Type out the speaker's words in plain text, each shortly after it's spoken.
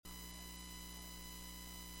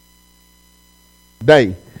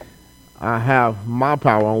day. I have my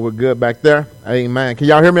power on. We're good back there. Amen. Can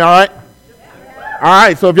y'all hear me all right? All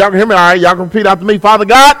right, so if y'all can hear me all right, y'all can repeat after me. Father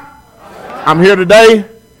God, I'm here today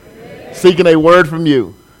seeking a word from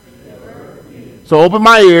you. So open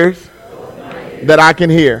my ears that I can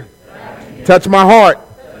hear. Touch my heart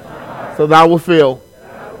so that I will feel.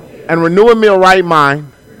 And renew in me a right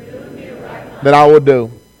mind that I will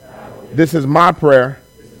do. This is my prayer.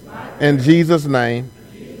 In Jesus' name,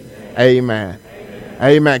 amen.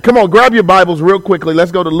 Amen. Come on, grab your Bibles real quickly.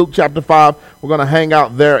 Let's go to Luke chapter 5. We're going to hang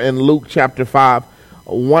out there in Luke chapter 5.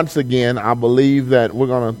 Once again, I believe that we're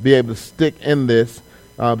going to be able to stick in this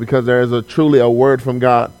because there is truly a word from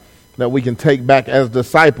God that we can take back as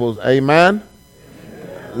disciples. Amen?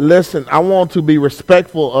 Listen, I want to be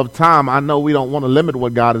respectful of time. I know we don't want to limit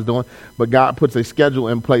what God is doing, but God puts a schedule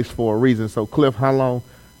in place for a reason. So, Cliff, how long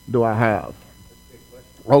do I have?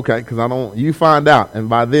 Okay, because you find out, and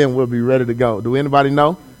by then we'll be ready to go. Do anybody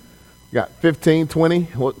know? Got 15, 20?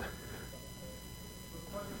 What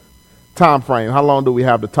time frame? How long do we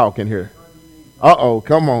have to talk in here? Uh-oh,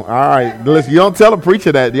 come on. All right, listen, you don't tell a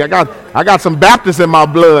preacher that. I got some Baptists in my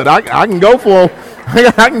blood. I can go for them.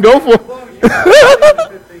 I can go for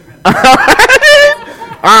them.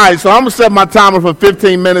 All right, so I'm going to set my timer for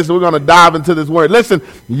 15 minutes. We're going to dive into this word. Listen,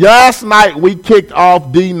 last night we kicked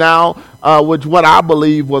off D Now, which what I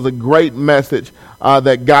believe was a great message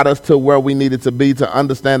that got us to where we needed to be, to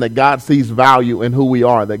understand that God sees value in who we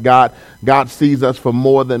are, that God sees us for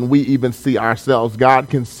more than we even see ourselves. God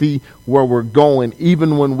can see where we're going,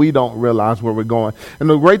 even when we don't realize where we're going. And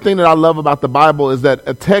the great thing that I love about the Bible is that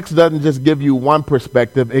a text doesn't just give you one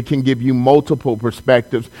perspective, it can give you multiple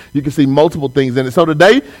perspectives. You can see multiple things in it. So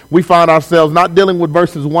today we find ourselves not dealing with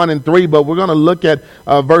verses 1 and 3, but we're going to look at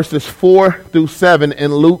verses 4 through 7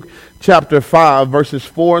 in Luke chapter 5, verses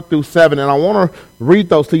 4 through 7. And I want to read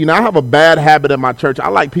those to you. Now, I have a bad habit at my church. I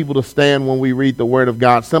like people to stand when we read the word of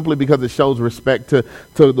God simply because it shows respect to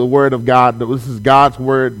the word of God. This is God's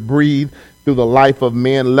word breathed through the life of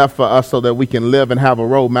men, left for us so that we can live and have a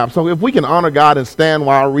roadmap. So if we can honor God and stand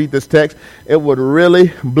while I read this text, it would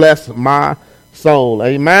really bless my soul.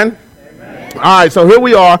 Amen? Amen. All right, so here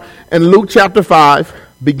we are in Luke chapter 5,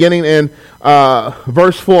 beginning in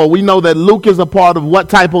verse 4. We know that Luke is a part of what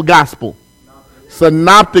type of gospel?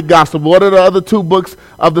 Synoptic gospel. What are the other two books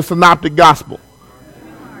of the synoptic gospel?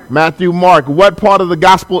 Matthew, Mark. What part of the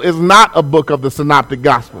gospel is not a book of the synoptic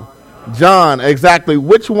gospel? John, exactly.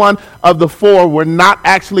 Which one of the four were not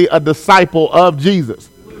actually a disciple of Jesus?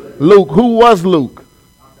 Luke. Who was Luke?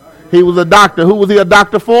 He was a doctor. Who was he a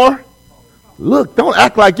doctor for? Look, don't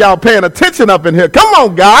act like y'all paying attention up in here. Come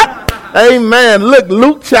on, God. Amen. Look,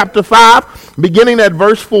 Luke chapter 5, beginning at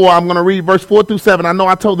verse 4. I'm going to read verse 4 through 7. I know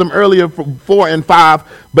I told them earlier from 4 and 5,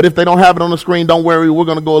 but if they don't have it on the screen, don't worry. We're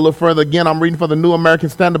going to go a little further. Again, I'm reading for the New American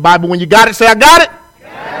Standard Bible. When you got it, say, I got it.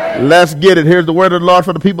 Let's get it. Here's the word of the Lord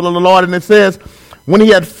for the people of the Lord. And it says, when he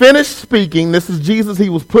had finished speaking, this is Jesus, he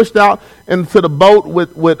was pushed out into the boat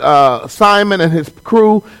with Simon and his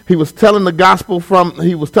crew. He was telling the gospel from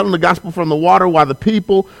the water while the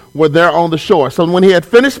people were there on the shore. So when he had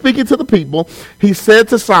finished speaking to the people, he said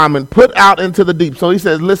to Simon, put out into the deep. So he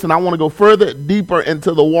says, listen, I want to go further, deeper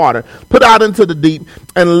into the water. Put out into the deep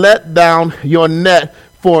and let down your net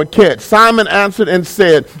for a catch. Simon answered and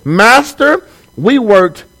said, Master, we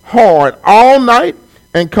worked hard all night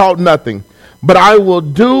and caught nothing. But I will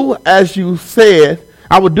do as you said.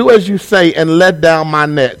 I will do as you say and let down my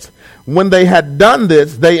nets. When they had done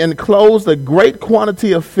this, they enclosed a great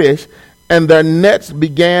quantity of fish, and their nets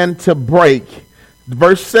began to break.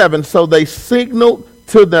 Verse 7, so they signaled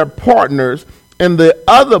to their partners in the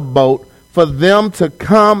other boat for them to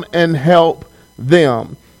come and help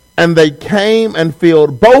them. And they came and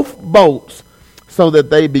filled both boats so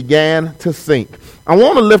that they began to sink. I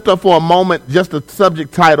want to lift up for a moment just a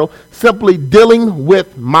subject title, simply dealing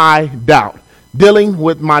with my doubt. Dealing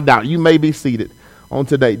with my doubt. You may be seated on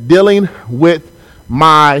today. Dealing with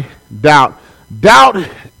my doubt. Doubt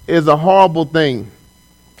is a horrible thing.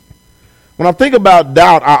 When I think about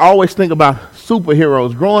doubt, I always think about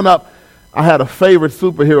superheroes. Growing up, I had a favorite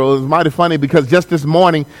superhero. It was mighty funny because just this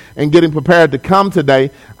morning and getting prepared to come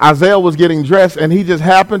today, Isaiah was getting dressed and he just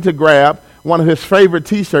happened to grab one of his favorite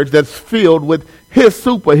T-shirts that's filled with his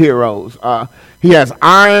superheroes. He has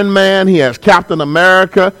Iron Man, he has Captain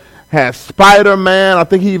America, has Spider-Man. I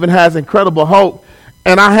think he even has Incredible Hulk.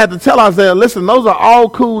 And I had to tell Isaiah, listen, those are all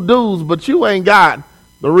cool dudes, but you ain't got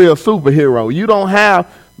the real superhero. You don't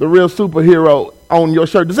have the real superhero on your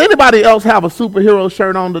shirt. Does anybody else have a superhero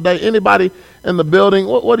shirt on today? Anybody in the building?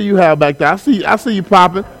 What do you have back there? I see you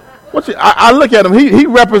popping. I look at him. He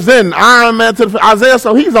representing Iron Man to Isaiah,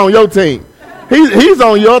 so he's on your team. He's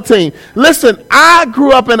on your team. Listen, I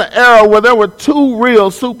grew up in an era where there were two real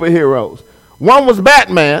superheroes. One was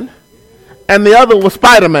Batman, and the other was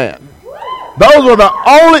Spider-Man. Those were the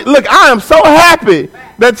only, look, I am so happy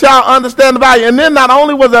that y'all understand the value. And then not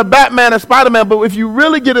only was there Batman and Spider-Man, but if you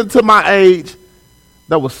really get into my age,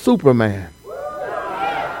 there was Superman.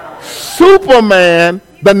 Superman,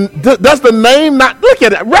 does the name not, look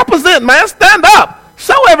at it, represent, man, stand up.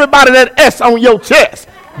 Show everybody that S on your chest.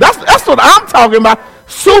 That's what I'm talking about.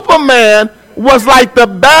 Superman was like the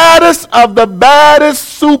baddest of the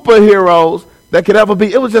baddest superheroes that could ever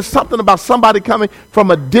be. It was just something about somebody coming from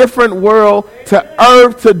a different world to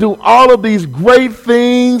Earth to do all of these great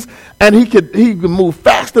things. And he could move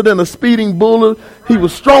faster than a speeding bullet. He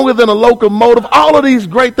was stronger than a locomotive. All of these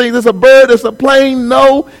great things. It's a bird, it's a plane.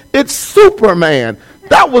 No, it's Superman.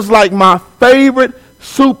 That was like my favorite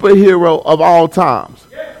superhero of all times.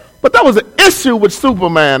 But that was an issue with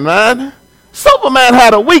Superman, man. Superman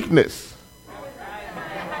had a weakness.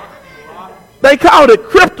 They called it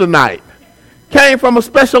kryptonite. Came from a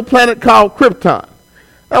special planet called Krypton.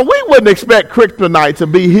 Now, we wouldn't expect kryptonite to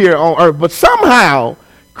be here on Earth, but somehow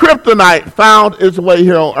kryptonite found its way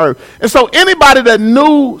here on Earth. And so anybody that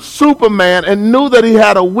knew Superman and knew that he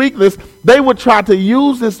had a weakness, they would try to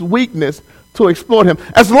use this weakness to exploit him.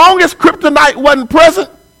 As long as kryptonite wasn't present,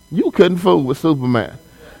 you couldn't fool with Superman.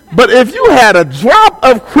 But if you had a drop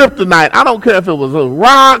of kryptonite, I don't care if it was a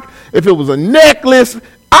rock, if it was a necklace,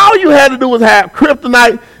 all you had to do was have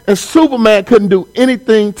kryptonite, and Superman couldn't do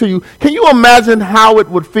anything to you. Can you imagine how it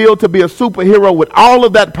would feel to be a superhero with all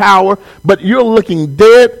of that power, but you're looking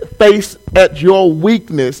dead face at your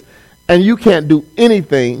weakness, and you can't do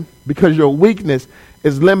anything because your weakness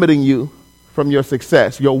is limiting you from your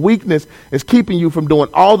success. Your weakness is keeping you from doing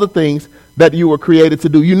all the things that you were created to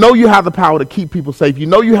do. You know you have the power to keep people safe. You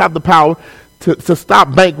know you have the power to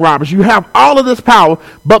stop bank robbers. You have all of this power,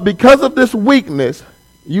 but because of this weakness,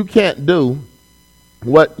 you can't do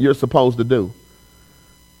what you're supposed to do.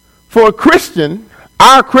 For a Christian,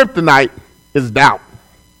 our kryptonite is doubt.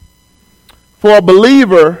 For a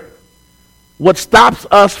believer, what stops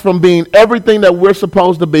us from being everything that we're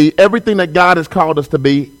supposed to be, everything that God has called us to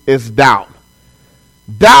be, is doubt.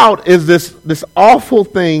 Doubt is this awful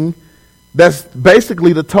thing that's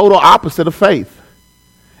basically the total opposite of faith.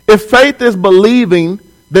 If faith is believing,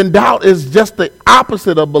 then doubt is just the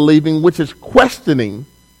opposite of believing, which is questioning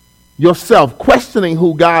yourself, questioning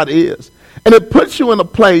who God is. And it puts you in a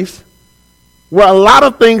place where a lot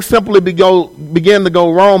of things simply begin to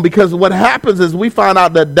go wrong, because what happens is we find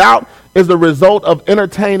out that doubt is the result of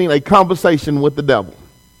entertaining a conversation with the devil.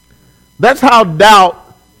 That's how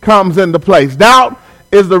doubt comes into place. Doubt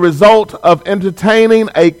is the result of entertaining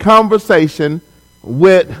a conversation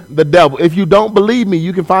with the devil. If you don't believe me,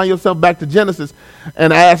 you can find yourself back to Genesis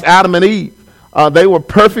and ask Adam and Eve. They were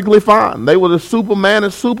perfectly fine. They were the Superman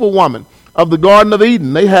and Superwoman of the Garden of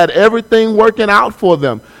Eden. They had everything working out for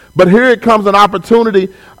them. But here it comes an opportunity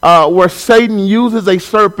where Satan uses a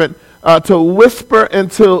serpent to whisper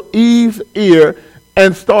into Eve's ear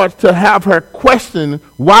and starts to have her question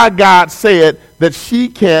why God said that she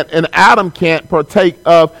can't and Adam can't partake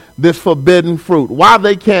of this forbidden fruit, why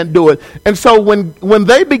they can't do it. And so when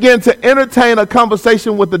they begin to entertain a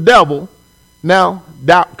conversation with the devil, now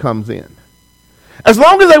doubt comes in. As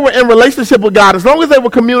long as they were in relationship with God, as long as they were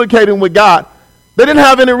communicating with God, they didn't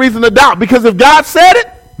have any reason to doubt, because if God said it,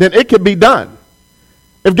 then it could be done.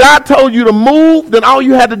 If God told you to move, then all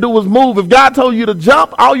you had to do was move. If God told you to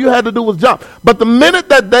jump, all you had to do was jump. But the minute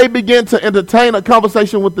that they began to entertain a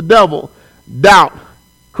conversation with the devil, doubt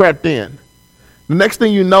crept in. The next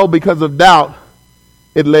thing you know, because of doubt,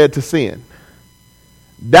 it led to sin.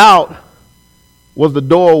 Doubt was the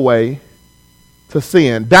doorway to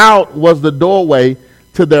sin. Doubt was the doorway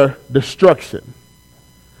to their destruction.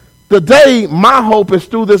 Today, my hope is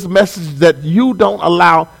through this message that you don't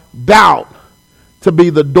allow doubt to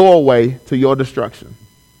be the doorway to your destruction.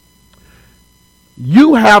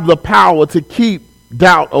 You have the power to keep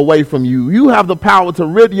doubt away from you. You have the power to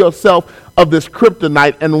rid yourself of this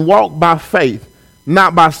kryptonite and walk by faith,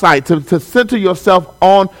 not by sight, to center yourself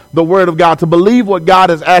on the word of God, to believe what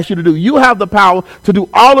God has asked you to do. You have the power to do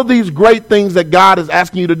all of these great things that God is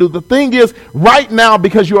asking you to do. The thing is, right now,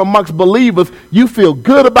 because you're amongst believers, you feel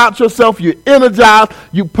good about yourself, you're energized,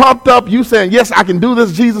 you pumped up, you saying, yes, I can do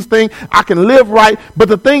this Jesus thing, I can live right. But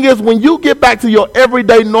the thing is, when you get back to your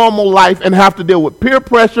everyday normal life and have to deal with peer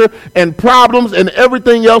pressure and problems and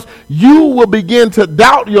everything else, you will begin to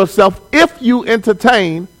doubt yourself if you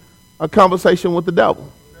entertain a conversation with the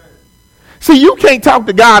devil. See, you can't talk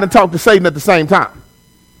to God and talk to Satan at the same time.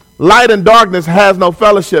 Light and darkness has no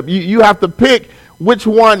fellowship. You have to pick which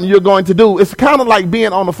one you're going to do. It's kind of like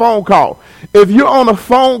being on a phone call. If you're on a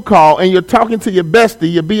phone call and you're talking to your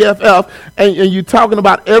bestie, your BFF, and you're talking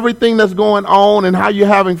about everything that's going on and how you're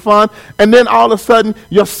having fun, and then all of a sudden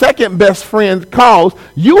your second best friend calls,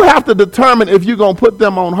 you have to determine if you're going to put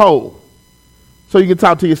them on hold so you can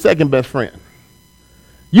talk to your second best friend.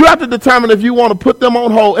 You have to determine if you want to put them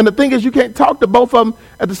on hold. And the thing is, you can't talk to both of them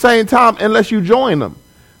at the same time unless you join them.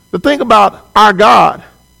 The thing about our God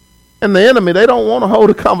and the enemy, they don't want to hold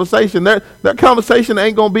a conversation. Their conversation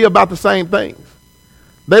ain't going to be about the same things.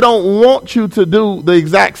 They don't want you to do the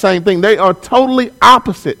exact same thing. They are totally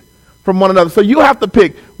opposite from one another. So you have to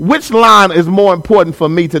pick which line is more important for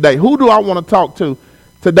me today. Who do I want to talk to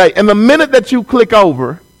today? And the minute that you click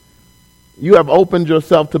over, you have opened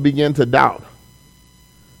yourself to begin to doubt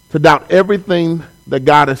everything that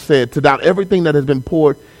God has said, to doubt everything that has been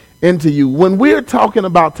poured into you. When we're talking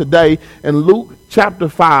about today in Luke chapter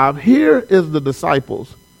 5, here is the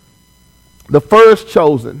disciples, the first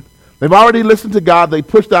chosen. They've already listened to God. They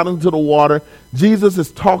pushed out into the water. Jesus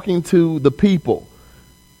is talking to the people.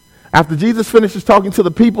 After Jesus finishes talking to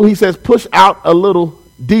the people, he says, push out a little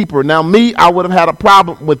deeper. Now, I would have had a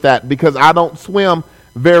problem with that because I don't swim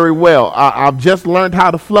very well. I've just learned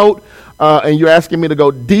how to float, and you're asking me to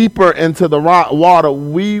go deeper into the water.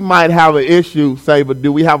 We might have an issue, Saber.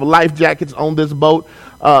 Do we have life jackets on this boat?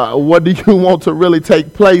 What do you want to really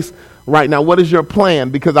take place right now? What is your plan?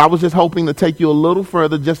 Because I was just hoping to take you a little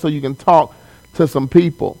further just so you can talk to some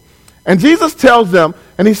people. And Jesus tells them,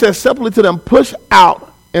 and he says simply to them, push out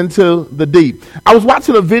into the deep. I was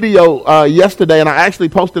watching a video yesterday, and I actually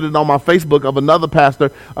posted it on my Facebook, of another pastor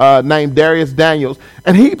named Darius Daniels,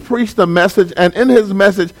 and he preached a message, and in his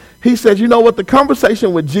message he says, you know what, the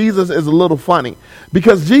conversation with Jesus is a little funny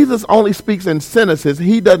because Jesus only speaks in sentences.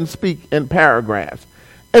 He doesn't speak in paragraphs.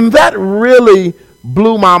 And that really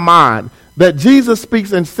blew my mind, that Jesus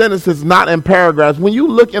speaks in sentences, not in paragraphs. When you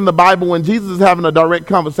look in the Bible, when Jesus is having a direct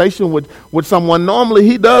conversation with someone, normally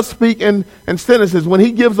he does speak in sentences. When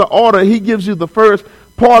he gives an order, he gives you the first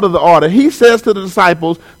part of the order. He says to the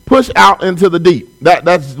disciples, push out into the deep.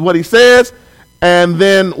 That's what he says. And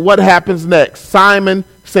then what happens next? Simon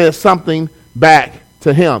says something back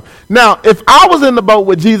to him. Now, if I was in the boat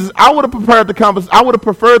with Jesus, I would have preferred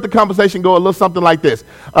the conversation go a little something like this.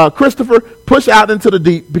 Christopher, push out into the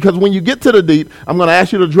deep, because when you get to the deep, I'm going to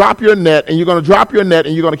ask you to drop your net, and you're going to drop your net,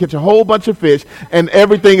 and you're going to catch a whole bunch of fish, and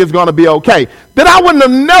everything is going to be okay. Then I wouldn't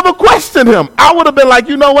have never questioned him. I would have been like,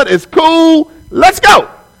 you know what? It's cool. Let's go.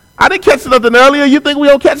 I didn't catch nothing earlier. You think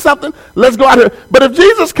we'll catch something? Let's go out here. But if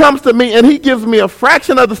Jesus comes to me and he gives me a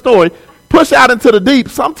fraction of the story, push out into the deep,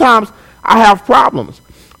 sometimes I have problems.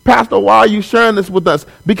 Pastor, why are you sharing this with us?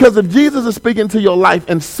 Because if Jesus is speaking to your life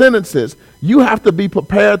in sentences, you have to be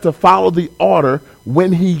prepared to follow the order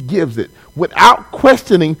when he gives it without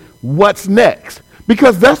questioning what's next.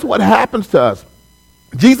 Because that's what happens to us.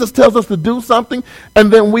 Jesus tells us to do something,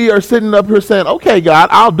 and then we are sitting up here saying, okay, God,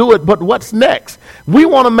 I'll do it, but what's next? We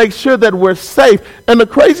want to make sure that we're safe. And the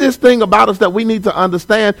craziest thing about us that we need to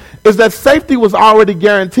understand is that safety was already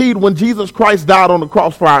guaranteed when Jesus Christ died on the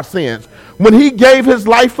cross for our sins. When he gave his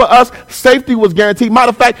life for us, safety was guaranteed. Matter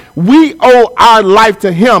of fact, we owe our life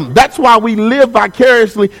to him. That's why we live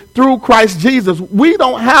vicariously through Christ Jesus. We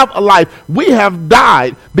don't have a life. We have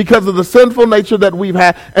died because of the sinful nature that we've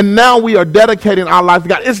had, and now we are dedicating our lives to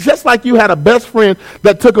God. It's just like you had a best friend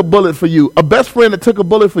that took a bullet for you, a best friend that took a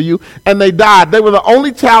bullet for you, and they died. They were the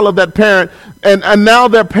only child of that parent, and now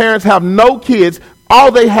their parents have no kids. All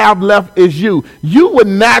they have left is you. You would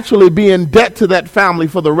naturally be in debt to that family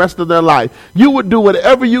for the rest of their life. You would do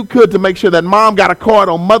whatever you could to make sure that mom got a card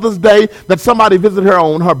on Mother's Day, that somebody visited her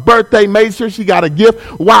on her birthday, made sure she got a gift.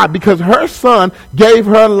 Why? Because her son gave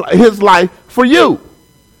her his life for you.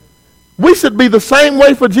 We should be the same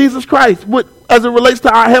way for Jesus Christ as it relates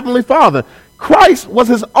to our Heavenly Father. Christ was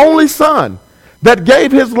his only son that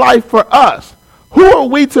gave his life for us. Who are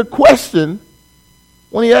we to question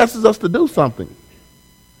when he asks us to do something?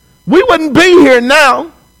 We wouldn't be here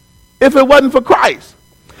now if it wasn't for Christ.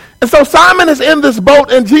 And so Simon is in this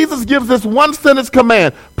boat, and Jesus gives this one sentence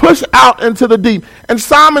command, push out into the deep. And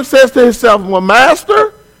Simon says to himself, well,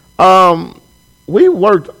 Master, we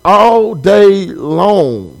worked all day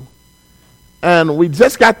long, and we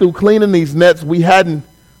just got through cleaning these nets. We hadn't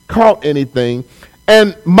caught anything.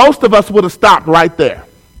 And most of us would have stopped right there.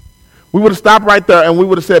 We would have stopped right there, and we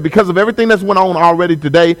would have said, because of everything that's went on already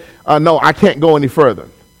today, no, I can't go any further.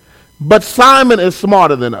 But Simon is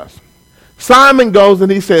smarter than us. Simon goes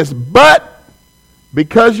and he says, but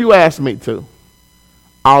because you asked me to,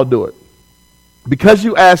 I'll do it. Because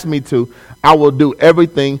you asked me to, I will do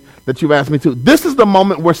everything that you've asked me to. This is the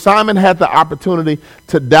moment where Simon had the opportunity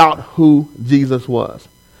to doubt who Jesus was.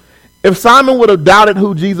 If Simon would have doubted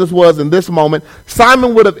who Jesus was in this moment,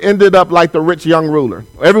 Simon would have ended up like the rich young ruler.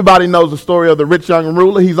 Everybody knows the story of the rich young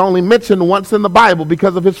ruler. He's only mentioned once in the Bible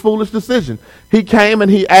because of his foolish decision. He came and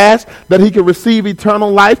he asked that he could receive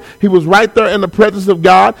eternal life. He was right there in the presence of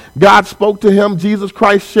God. God spoke to him. Jesus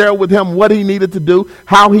Christ shared with him what he needed to do,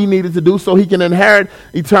 how he needed to do so he can inherit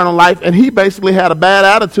eternal life. And he basically had a bad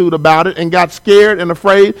attitude about it and got scared and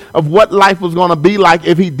afraid of what life was going to be like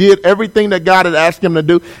if he did everything that God had asked him to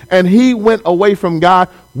do. And he went away from God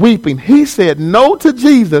weeping. He said no to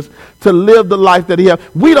Jesus to live the life that he had.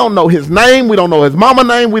 We don't know his name. We don't know his mama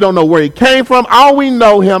name. We don't know where he came from. All we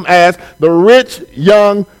know him as the rich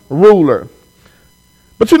young ruler.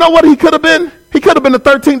 But you know what he could have been? He could have been the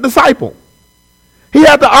 13th disciple. He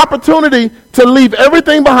had the opportunity to leave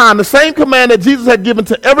everything behind, the same command that Jesus had given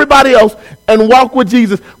to everybody else, and walk with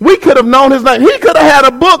Jesus. We could have known his name. He could have had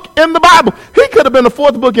a book in the Bible. He could have been the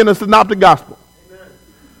fourth book in the Synoptic Gospel.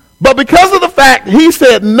 But because of the fact he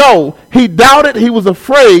said no, he doubted, he was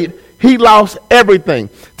afraid, he lost everything.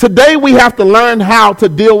 Today we have to learn how to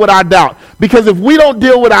deal with our doubt. Because if we don't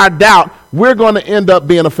deal with our doubt, we're going to end up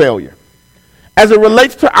being a failure. As it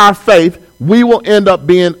relates to our faith, we will end up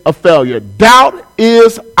being a failure. Doubt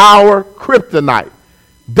is our kryptonite.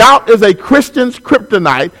 Doubt is a Christian's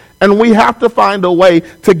kryptonite, and we have to find a way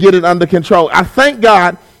to get it under control. I thank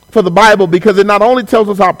God for the Bible because it not only tells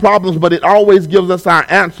us our problems, but it always gives us our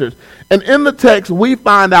answers. And in the text, we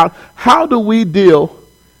find out, how do we deal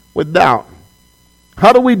with doubt?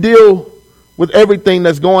 How do we deal with everything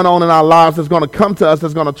that's going on in our lives that's going to come to us,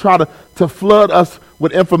 that's going to try to flood us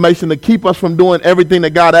with information to keep us from doing everything that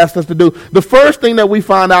God asked us to do? The first thing that we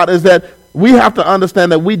find out is that we have to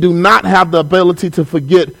understand that we do not have the ability to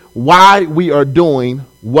forget why we are doing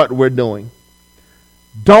what we're doing.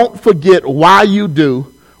 Don't forget why you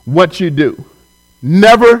do what you do.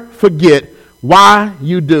 Never forget why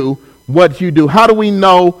you do what you do. How do we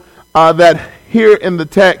know that here in the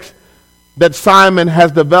text that Simon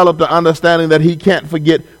has developed the understanding that he can't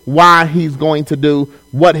forget why he's going to do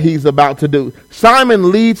what he's about to do?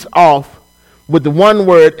 Simon leads off with the one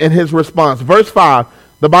word in his response. Verse 5,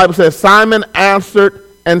 the Bible says, Simon answered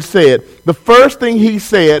and said. The first thing he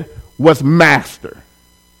said was master.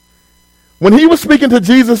 When he was speaking to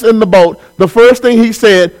Jesus in the boat, the first thing he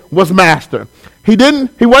said was master. He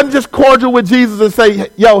wasn't just cordial with Jesus and say,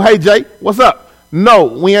 yo, hey, Jay, what's up? No,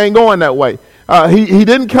 we ain't going that way. He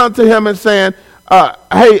didn't come to him and saying,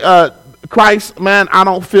 hey, Christ, man, I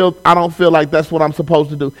don't feel like that's what I'm supposed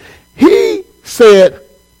to do. He said,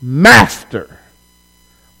 master.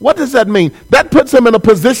 What does that mean? That puts him in a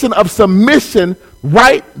position of submission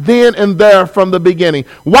right then and there from the beginning.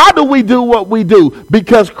 Why do we do what we do?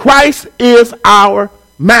 Because Christ is our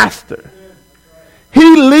master.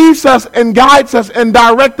 He leads us and guides us and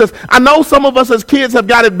directs us. I know some of us as kids have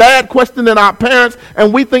got it bad questioning our parents,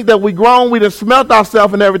 and we think that we grown, we just smelt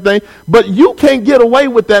ourselves and everything, but you can't get away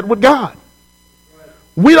with that with God.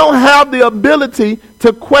 We don't have the ability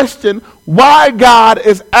to question why God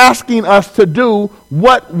is asking us to do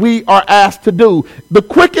what we are asked to do. The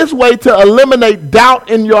quickest way to eliminate doubt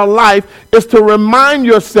in your life is to remind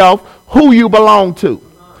yourself who you belong to.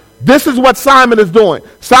 This is what Simon is doing.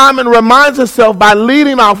 Simon reminds himself by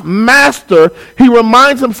leading off master. He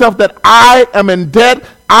reminds himself that I am in debt.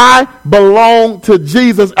 I belong to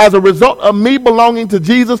Jesus. As a result of me belonging to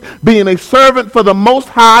Jesus, being a servant for the Most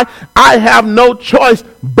High, I have no choice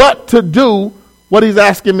but to do what he's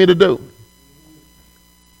asking me to do.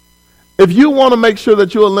 If you want to make sure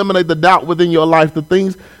that you eliminate the doubt within your life, the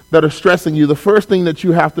things that are stressing you, the first thing that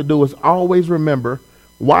you have to do is always remember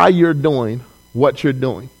why you're doing what you're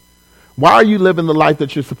doing. Why are you living the life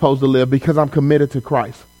that you're supposed to live? Because I'm committed to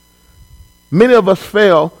Christ. Many of us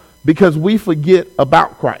fail because we forget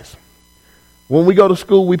about Christ. When we go to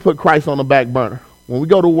school, we put Christ on the back burner. When we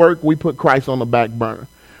go to work, we put Christ on the back burner.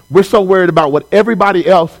 We're so worried about what everybody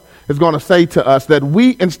else is going to say to us that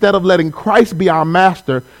we, instead of letting Christ be our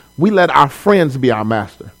master, we let our friends be our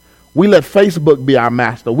master. We let Facebook be our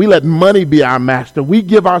master. We let money be our master. We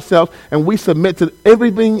give ourselves and we submit to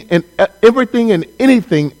everything and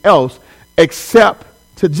anything else except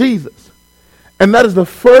to Jesus. And that is the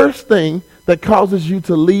first thing that causes you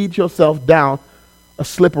to lead yourself down a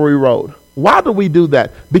slippery road. Why do we do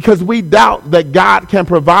that? Because we doubt that God can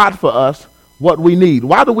provide for us what we need.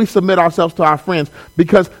 Why do we submit ourselves to our friends?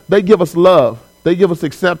 Because they give us love. They give us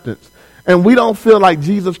acceptance. And we don't feel like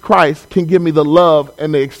Jesus Christ can give me the love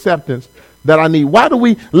and the acceptance that I need? Why do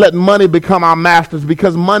we let money become our masters?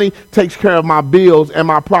 Because money takes care of my bills and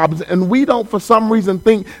my problems. And we don't, for some reason,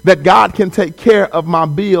 think that God can take care of my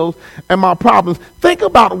bills and my problems. Think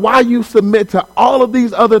about why you submit to all of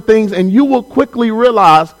these other things, and you will quickly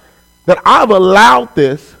realize that I've allowed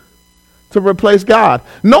this to replace God.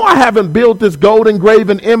 No, I haven't built this gold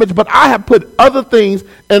engraven image, but I have put other things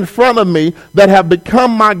in front of me that have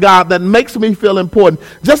become my God, that makes me feel important.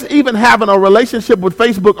 Just even having a relationship with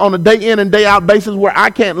Facebook on a day in and day out basis where I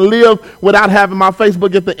can't live without having my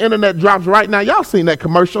Facebook if the internet drops right now. Y'all seen that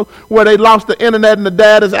commercial where they lost the internet and the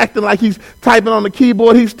dad is acting like he's typing on the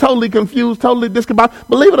keyboard. He's totally confused, totally discombobulated.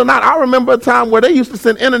 Believe it or not, I remember a time where they used to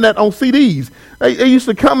send internet on CDs. They used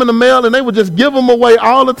to come in the mail and they would just give them away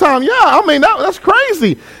all the time. Yeah, I mean, that's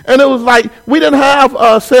crazy. And it was like, we didn't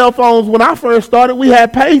have cell phones when I first started. We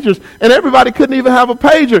had pagers, and everybody couldn't even have a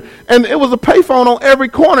pager. And it was a payphone on every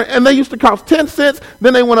corner, and they used to cost 10 cents.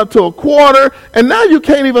 Then they went up to a quarter, and now you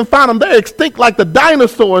can't even find them. They're extinct like the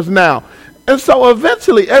dinosaurs now. And so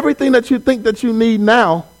eventually, everything that you think that you need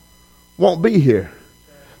now won't be here.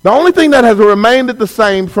 The only thing that has remained the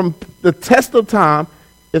same from the test of time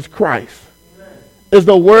is Christ. Is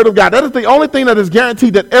the word of God. That is the only thing that is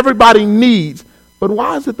guaranteed that everybody needs. But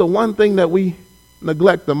why is it the one thing that we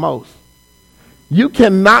neglect the most? You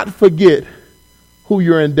cannot forget who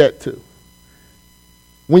you're in debt to.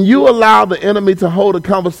 When you allow the enemy to hold a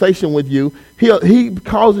conversation with you, he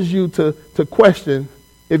causes you to question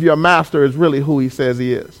if your master is really who he says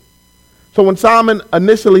he is. So when Simon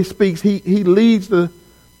initially speaks, he leads the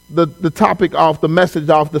topic off, the message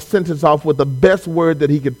off, the sentence off with the best word that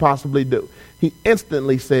he could possibly do. He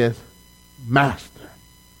instantly says, Master.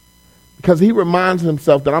 Because he reminds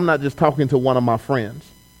himself that I'm not just talking to one of my friends.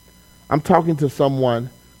 I'm talking to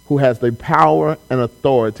someone who has the power and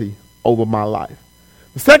authority over my life.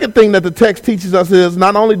 The second thing that the text teaches us is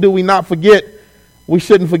not only do we not forget, we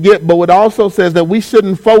shouldn't forget, but it also says that we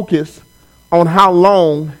shouldn't focus on how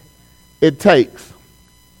long it takes.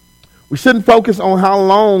 We shouldn't focus on how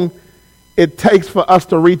long it takes for us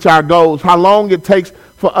to reach our goals, how long it takes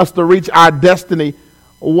for us to reach our destiny.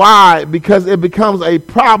 Why? Because it becomes a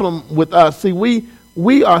problem with us. See,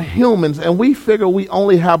 we are humans, and we figure we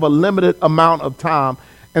only have a limited amount of time,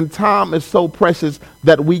 and time is so precious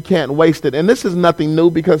that we can't waste it. And this is nothing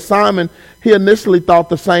new, because Simon, he initially thought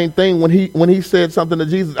the same thing when he said something to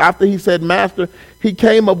Jesus. After he said, Master, he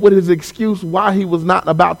came up with his excuse why he was not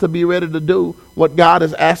about to be ready to do what God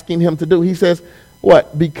is asking him to do. He says,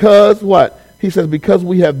 what? Because what? He says, because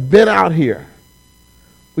we have been out here.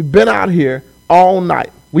 We've been out here all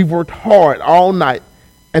night. We've worked hard all night.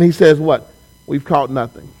 And he says what? We've caught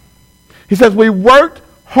nothing. He says we worked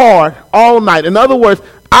hard all night. In other words,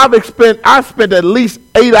 I've spent at least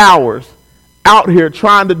 8 hours out here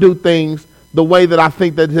trying to do things the way that I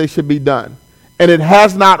think that they should be done. And it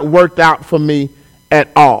has not worked out for me at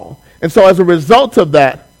all. And so as a result of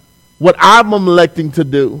that, what I'm electing to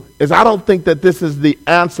do is I don't think that this is the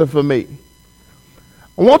answer for me.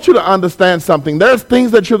 I want you to understand something. There's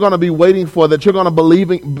things that you're going to be waiting for, that you're going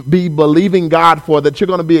to be believing God for, that you're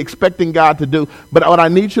going to be expecting God to do. But what I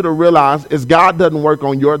need you to realize is God doesn't work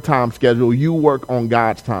on your time schedule. You work on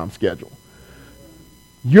God's time schedule.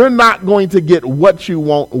 You're not going to get what you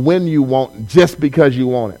want when you want just because you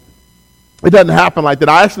want it. It doesn't happen like that.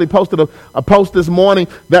 I actually posted a post this morning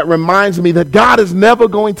that reminds me that God is never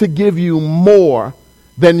going to give you more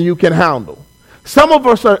than you can handle. Some of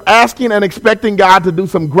us are asking and expecting God to do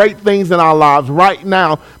some great things in our lives right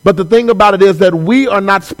now. But the thing about it is that we are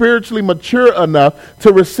not spiritually mature enough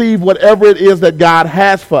to receive whatever it is that God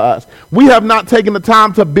has for us. We have not taken the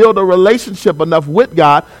time to build a relationship enough with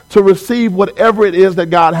God to receive whatever it is that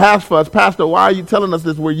God has for us. Pastor, why are you telling us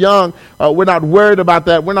this? We're young. We're not worried about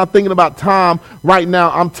that. We're not thinking about time right now.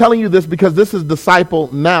 I'm telling you this because this is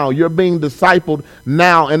disciple now. You're being discipled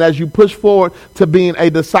now. And as you push forward to being a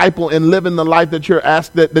disciple and living the life that you're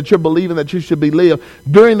asked, that you're believing that you should be lived,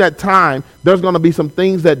 during that time, there's going to be some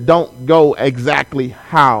things that don't go exactly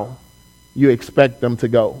how you expect them to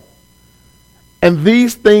go. And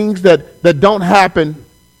these things that don't happen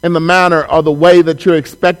in the manner or the way that you're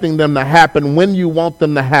expecting them to happen, when you want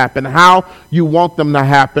them to happen, how you want them to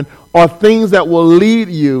happen, are things that will lead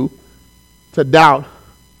you to doubt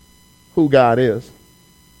who God is.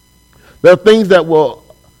 There are things that will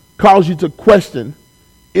cause you to question,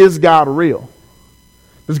 is God real?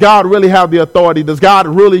 Does God really have the authority? Does God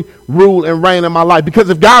really rule and reign in my life? Because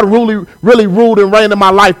if God really ruled and reigned in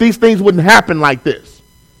my life, these things wouldn't happen like this.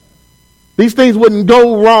 These things wouldn't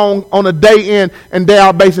go wrong on a day in and day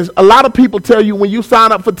out basis. A lot of people tell you when you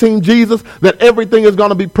sign up for Team Jesus that everything is going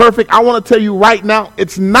to be perfect. I want to tell you right now,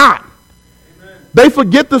 it's not. they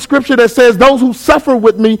forget the scripture that says those who suffer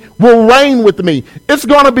with me will reign with me. It's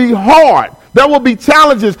going to be hard. There will be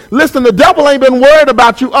challenges. Listen, the devil ain't been worried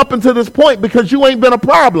about you up until this point because you ain't been a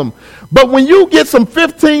problem. But when you get some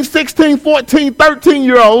 15, 16, 14,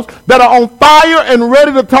 13-year-olds that are on fire and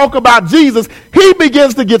ready to talk about Jesus, he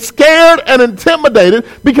begins to get scared and intimidated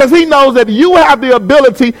because he knows that you have the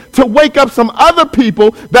ability to wake up some other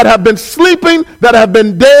people that have been sleeping, that have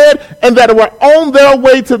been dead, and that were on their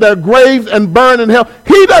way to their graves and burn in hell.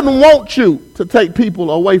 He doesn't want you to take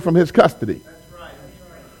people away from his custody.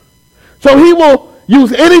 So he will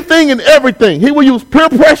use anything and everything. He will use peer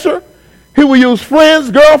pressure. He will use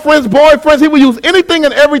friends, girlfriends, boyfriends. He will use anything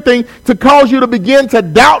and everything to cause you to begin to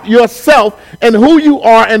doubt yourself and who you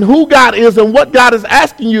are and who God is and what God is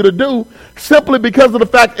asking you to do, simply because of the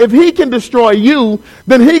fact if he can destroy you,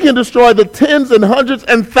 then he can destroy the tens and hundreds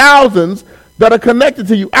and thousands that are connected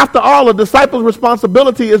to you. After all, a disciple's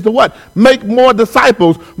responsibility is to what? Make more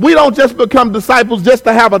disciples. We don't just become disciples just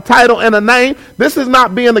to have a title and a name. This is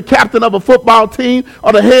not being the captain of a football team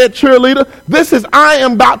or the head cheerleader. This is, I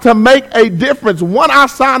am about to make a difference. Once I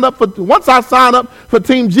sign up for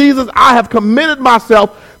Team Jesus, I have committed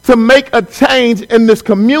myself to make a change in this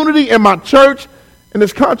community, in my church, in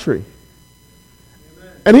this country.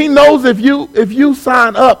 Amen. And he knows if you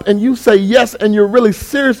sign up and you say yes and you're really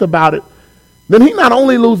serious about it, then he not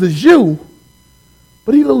only loses you,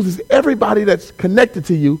 but he loses everybody that's connected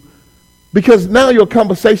to you, because now your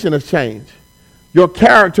conversation has changed. Your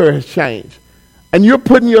character has changed. And you're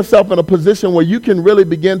putting yourself in a position where you can really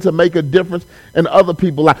begin to make a difference in other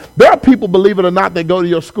people's lives. There are people, believe it or not, that go to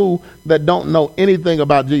your school that don't know anything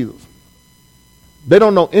about Jesus. They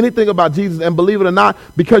don't know anything about Jesus, and believe it or not,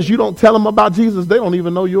 because you don't tell them about Jesus, they don't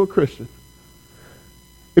even know you're a Christian.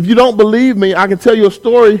 If you don't believe me, I can tell you a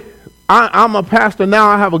story. I'm a pastor now.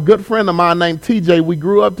 I have a good friend of mine named TJ. We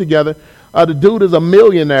grew up together. The dude is a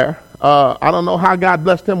millionaire. I don't know how God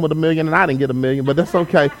blessed him with $1 million, and I didn't get $1 million, but that's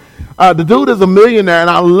okay. The dude is a millionaire, and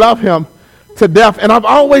I love him to death. And I've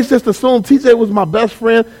always just assumed TJ was my best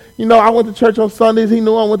friend. You know, I went to church on Sundays. He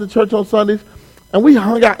knew I went to church on Sundays. And we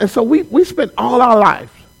hung out. And so we spent all our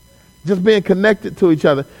lives just being connected to each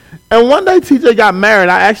other. And one day TJ got married.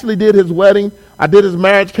 I actually did his wedding. I did his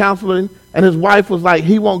marriage counseling. And his wife was like,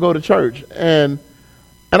 he won't go to church. And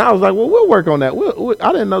I was like, well, we'll work on that.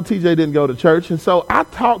 I didn't know TJ didn't go to church. And so I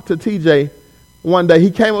talked to TJ one day. He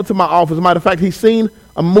came up to my office. As a matter of fact, he seen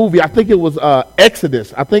a movie. I think it was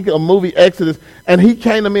Exodus. I think a movie Exodus. And he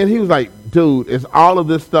came to me and he was like, dude, is all of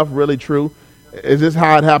this stuff really true? Is this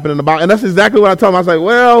how it happened in the Bible? And that's exactly what I told him. I was like,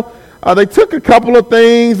 well, they took a couple of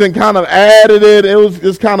things and kind of added it. It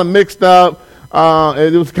was kind of mixed up.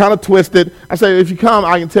 It was kind of twisted. I said, if you come,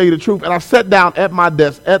 I can tell you the truth. And I sat down at my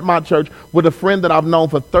desk at my church with a friend that I've known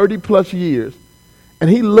for 30 plus years. And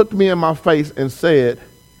he looked me in my face and said,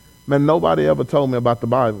 man, nobody ever told me about the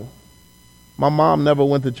Bible. My mom never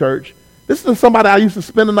went to church. This is somebody I used to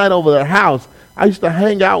spend the night over their house. I used to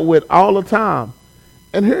hang out with all the time.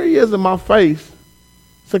 And here he is in my face,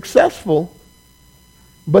 successful,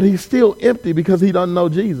 but he's still empty because he doesn't know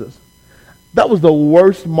Jesus. That was the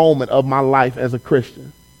worst moment of my life as a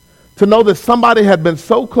Christian. To know that somebody had been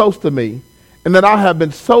so close to me and that I have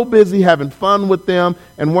been so busy having fun with them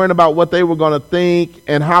and worrying about what they were going to think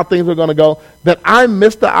and how things were going to go, that I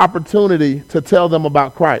missed the opportunity to tell them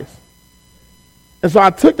about Christ. And so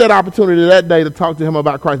I took that opportunity that day to talk to him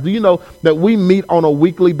about Christ. Do you know that we meet on a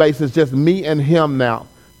weekly basis, just me and him now,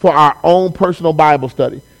 for our own personal Bible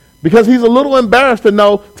study? Because he's a little embarrassed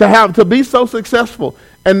to be so successful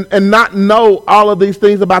and not know all of these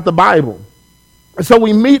things about the Bible. And so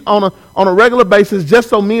we meet on a regular basis just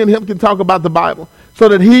so me and him can talk about the Bible, so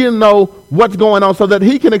that he'll know what's going on, so that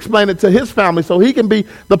he can explain it to his family, so he can be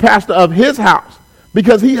the pastor of his house,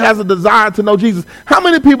 because he has a desire to know Jesus. How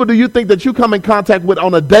many people do you think that you come in contact with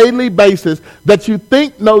on a daily basis that you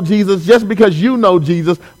think know Jesus just because you know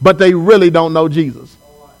Jesus, but they really don't know Jesus?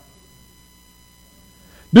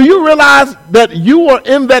 Do you realize that you are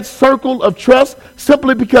in that circle of trust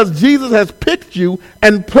simply because Jesus has picked you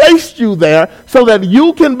and placed you there so that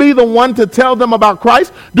you can be the one to tell them about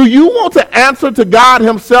Christ? Do you want to answer to God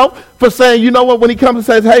himself for saying, you know what, when he comes and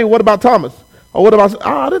says, hey, what about Thomas? Or what about,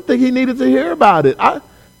 I didn't think he needed to hear about it. I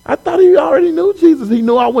thought he already knew Jesus. He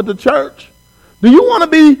knew I went to church. Do you want to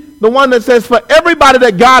be the one that says, for everybody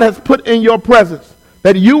that God has put in your presence,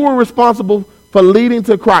 that you were responsible for leading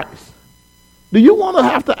to Christ? Do you want to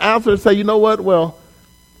have to answer and say, you know what, well,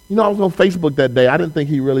 I was on Facebook that day. I didn't think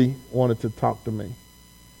he really wanted to talk to me.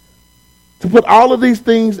 To put all of these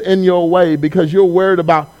things in your way because you're worried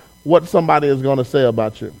about what somebody is going to say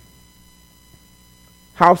about you.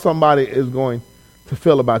 How somebody is going to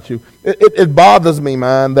feel about you. It bothers me,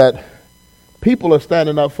 man, that people are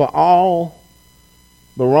standing up for all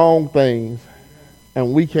the wrong things,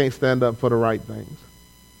 and we can't stand up for the right things.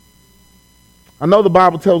 I know the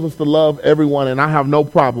Bible tells us to love everyone, and I have no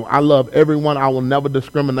problem. I love everyone. I will never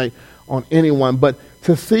discriminate on anyone. But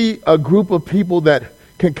to see a group of people that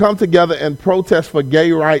can come together and protest for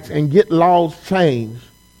gay rights and get laws changed,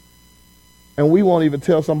 and we won't even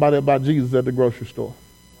tell somebody about Jesus at the grocery store.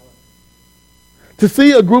 To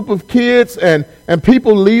see a group of kids and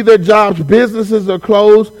people leave their jobs, businesses are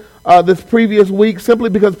closed this previous week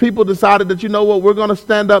simply because people decided that, you know what, we're going to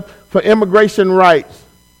stand up for immigration rights.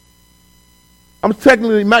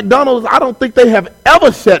 Technically, McDonald's, I don't think they have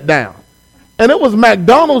ever shut down. And it was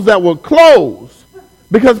McDonald's that were closed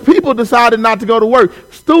because people decided not to go to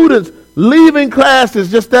work. Students leaving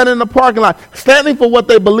classes, just standing in the parking lot, standing for what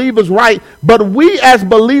they believe is right. But we as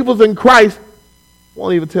believers in Christ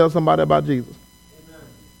won't even tell somebody about Jesus. Amen.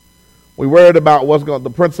 We're worried about what the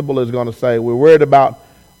principal is going to say. We're worried about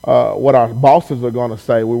what our bosses are going to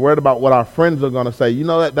say. We're worried about what our friends are going to say. You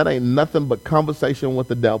know that ain't nothing but conversation with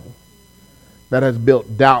the devil that has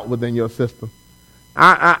built doubt within your system.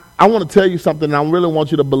 I want to tell you something, and I really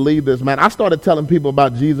want you to believe this, man. I started telling people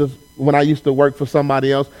about Jesus when I used to work for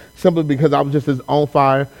somebody else simply because I was just this on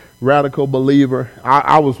fire, radical believer.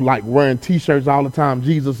 I was like wearing T-shirts all the time.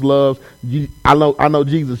 Jesus loves. I know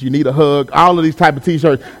Jesus. You need a hug. All of these type of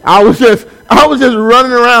T-shirts. I was just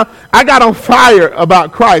running around. I got on fire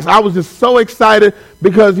about Christ. I was just so excited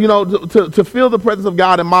because, you know, to feel the presence of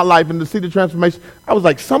God in my life and to see the transformation, I was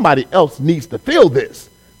like, somebody else needs to feel this.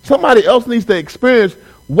 Somebody else needs to experience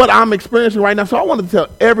what I'm experiencing right now. So I wanted to tell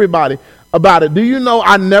everybody about it. Do you know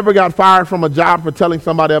I never got fired from a job for telling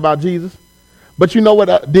somebody about Jesus? But you know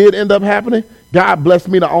what did end up happening? God blessed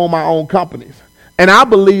me to own my own companies. And I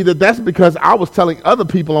believe that that's because I was telling other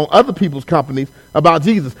people on other people's companies about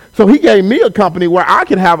Jesus. So he gave me a company where I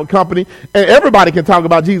can have a company and everybody can talk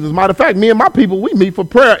about Jesus. Matter of fact, me and my people, we meet for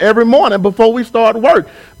prayer every morning before we start work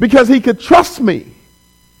because he could trust me.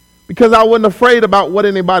 Because I wasn't afraid about what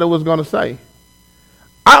anybody was going to say.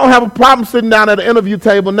 I don't have a problem sitting down at an interview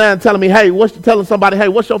table now and telling somebody, hey,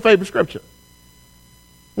 what's your favorite scripture?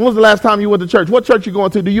 When was the last time you went to church? What church you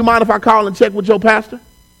going to? Do you mind if I call and check with your pastor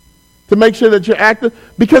to make sure that you're active?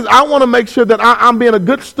 Because I want to make sure that I'm being a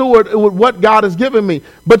good steward with what God has given me.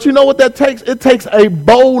 But you know what that takes? It takes a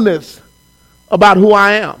boldness about who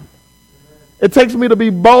I am. It takes me to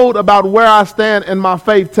be bold about where I stand in my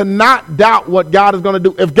faith, to not doubt what God is going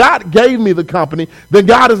to do. If God gave me the company, then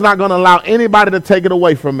God is not going to allow anybody to take it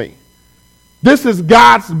away from me. This is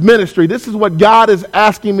God's ministry. This is what God is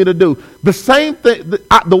asking me to do. The same thing,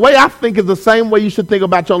 the way I think is the same way you should think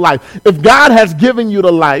about your life. If God has given you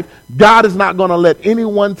the life, God is not going to let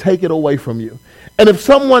anyone take it away from you. And if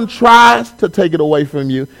someone tries to take it away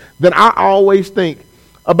from you, then I always think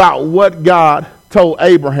about what God told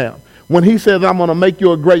Abraham. When he says, I'm going to make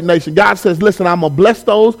you a great nation, God says, listen, I'm going to bless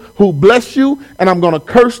those who bless you, and I'm going to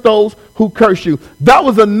curse those who curse you. That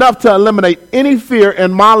was enough to eliminate any fear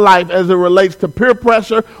in my life as it relates to peer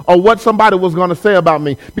pressure or what somebody was going to say about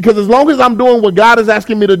me. Because as long as I'm doing what God is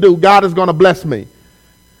asking me to do, God is going to bless me.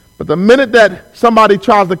 But the minute that somebody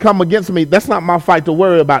tries to come against me, that's not my fight to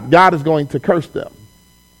worry about. God is going to curse them.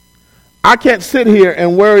 I can't sit here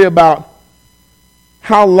and worry about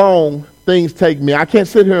how long things take me. I can't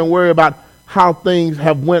sit here and worry about how things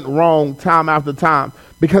have went wrong time after time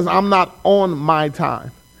because I'm not on my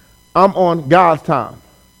time. I'm on God's time.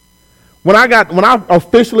 When I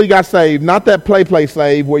officially got saved, not that play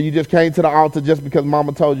saved where you just came to the altar just because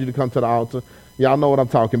mama told you to come to the altar. Y'all know what I'm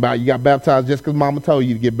talking about. You got baptized just because mama told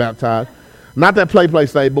you to get baptized. Not that play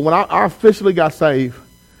saved, but when I officially got saved,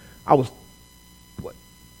 I was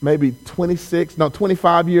maybe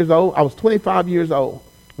 25 years old. I was 25 years old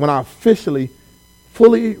when I officially,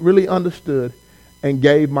 fully, really understood and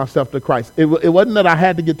gave myself to Christ. It wasn't that I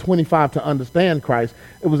had to get 25 to understand Christ.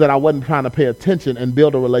 It was that I wasn't trying to pay attention and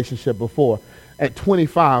build a relationship before. At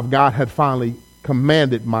 25, God had finally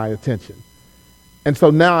commanded my attention. And so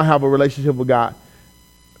now I have a relationship with God.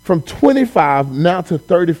 From 25 now to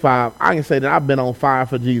 35, I can say that I've been on fire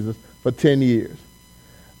for Jesus for 10 years.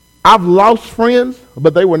 I've lost friends,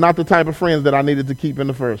 but they were not the type of friends that I needed to keep in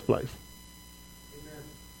the first place.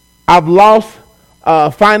 I've lost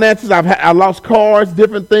finances. I lost cars,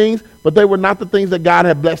 different things, but they were not the things that God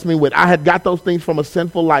had blessed me with. I had got those things from a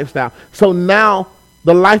sinful lifestyle. So now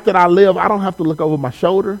the life that I live, I don't have to look over my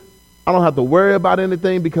shoulder. I don't have to worry about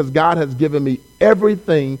anything because God has given me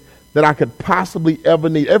everything that I could possibly ever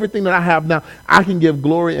need. Everything that I have now, I can give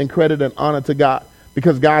glory and credit and honor to God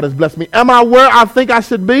because God has blessed me. Am I where I think I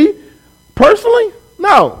should be? Personally?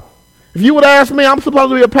 No. If you would ask me, I'm supposed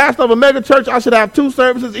to be a pastor of a mega church. I should have 2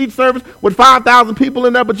 services, each service with 5,000 people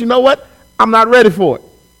in there. But you know what? I'm not ready for it.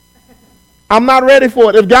 I'm not ready for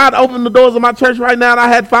it. If God opened the doors of my church right now and I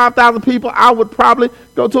had 5,000 people, I would probably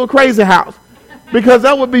go to a crazy house. Because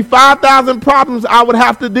that would be 5,000 problems I would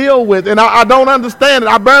have to deal with. And I don't understand it.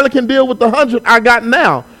 I barely can deal with the 100 I got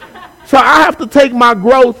now. So I have to take my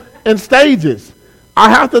growth in stages. I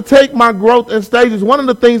have to take my growth in stages. One of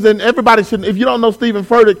the things that everybody should, if you don't know Stephen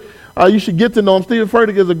Furtick, you should get to know him. Stephen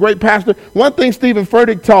Furtick is a great pastor. One thing Stephen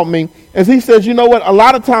Furtick taught me is he says, you know what, a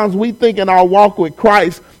lot of times we think in our walk with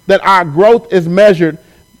Christ that our growth is measured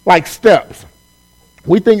like steps.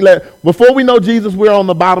 We think that before we know Jesus, we're on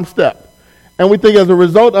the bottom step. And we think as a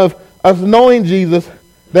result of us knowing Jesus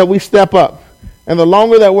that we step up. And the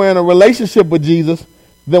longer that we're in a relationship with Jesus,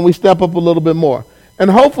 then we step up a little bit more. And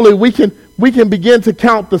hopefully we can begin to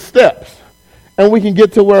count the steps. And we can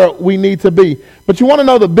get to where we need to be. But you want to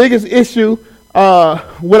know the biggest issue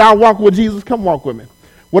with our walk with Jesus? Come walk with me.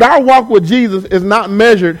 With our walk with Jesus is not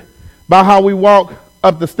measured by how we walk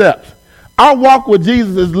up the steps. Our walk with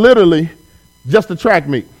Jesus is literally just a track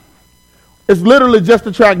meet. It's literally just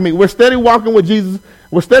a track meet. We're steady walking with Jesus.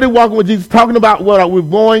 We're steady walking with Jesus, talking about where we're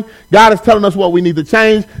going. God is telling us what we need to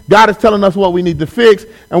change. God is telling us what we need to fix.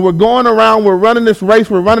 And we're going around. We're running this race.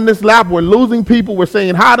 We're running this lap. We're losing people. We're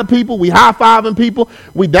saying hi to people. We high-fiving people.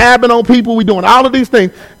 We dabbing on people. We're doing all of these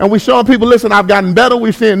things. And we're showing people, listen, I've gotten better.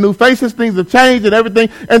 We're seeing new faces. Things have changed and everything.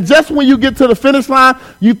 And just when you get to the finish line,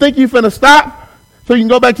 you think you're finna stop so you can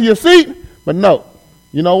go back to your seat. But no.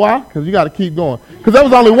 You know why? Because you got to keep going. Because that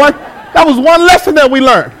was only one. That was one lesson that we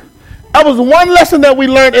learned. That was one lesson that we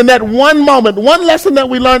learned in that one moment. One lesson that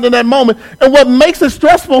we learned in that moment. And what makes it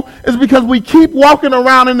stressful is because we keep walking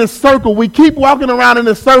around in this circle. We keep walking around in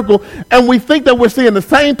this circle, and we think that we're seeing the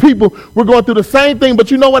same people. We're going through the same thing.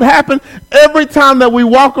 But you know what happened? Every time that we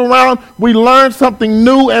walk around, we learn something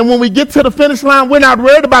new. And when we get to the finish line, we're not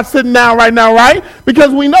worried about sitting down right now, right?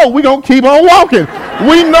 Because we know we're going to keep on walking.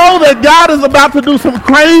 We know that God is about to do some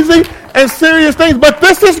crazy and serious things. But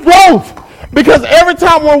this is growth. Because every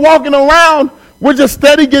time we're walking around, we're just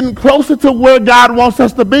steady getting closer to where God wants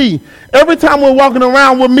us to be. Every time we're walking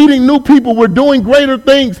around, we're meeting new people. We're doing greater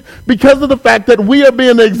things because of the fact that we are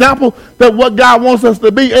being the example that what God wants us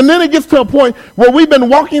to be. And then it gets to a point where we've been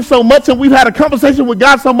walking so much and we've had a conversation with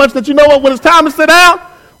God so much that you know what, when it's time to sit down,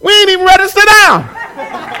 we ain't even ready to sit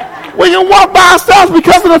down. We can walk by ourselves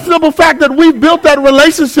because of the simple fact that we've built that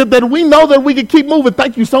relationship that we know that we can keep moving.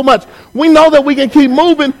 Thank you so much. We know that we can keep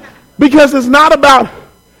moving. Because it's not about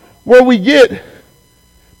where we get.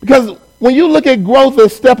 Because when you look at growth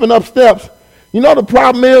as stepping up steps, you know the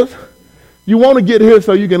problem is you want to get here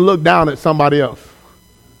so you can look down at somebody else.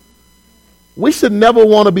 We should never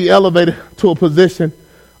want to be elevated to a position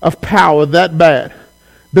of power that bad.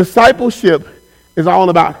 Discipleship is all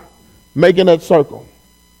about making that circle.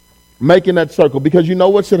 Making that circle. Because you know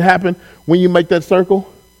what should happen when you make that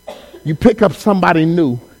circle? You pick up somebody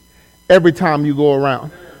new every time you go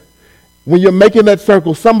around. When you're making that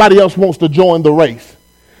circle, somebody else wants to join the race.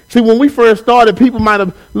 See, when we first started, people might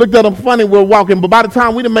have looked at them funny we're walking, but by the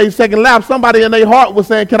time we done made second lap, somebody in their heart was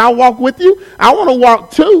saying, can I walk with you? I want to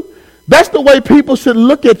walk too. That's the way people should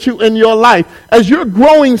look at you in your life. As you're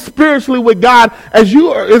growing spiritually with God, as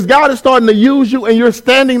God is starting to use you and you're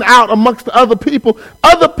standing out amongst other people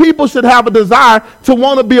should have a desire to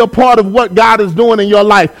want to be a part of what God is doing in your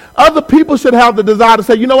life. Other people should have the desire to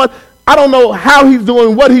say, you know what? I don't know how he's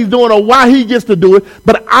doing, what he's doing, or why he gets to do it,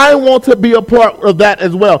 but I want to be a part of that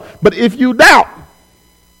as well. But if you doubt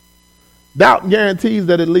guarantees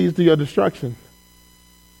that it leads to your destruction.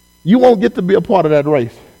 You won't get to be a part of that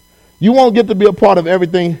race. You won't get to be a part of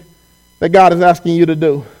everything that God is asking you to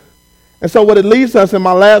do. And so what it leads us, in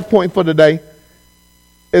my last point for today,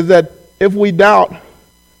 is that if we doubt,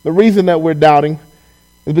 the reason that we're doubting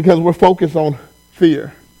is because we're focused on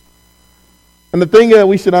fear. And the thing that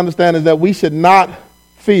we should understand is that we should not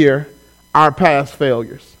fear our past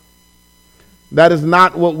failures. That is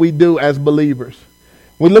not what we do as believers.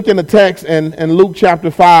 We look in the text in Luke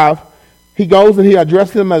chapter 5. He goes and he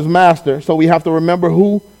addresses him as master, so we have to remember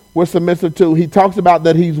who we're submissive to. He talks about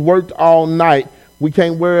that he's worked all night. We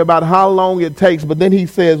can't worry about how long it takes, but then he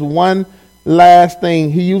says one last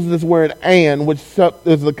thing. He uses this word "and," which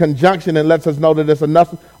is a conjunction and lets us know that it's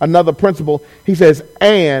another principle. He says,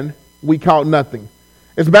 "and we caught nothing."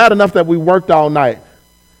 It's bad enough that we worked all night,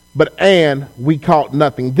 but "and we caught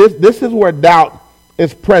nothing." This is where doubt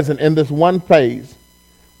is present in this one phase.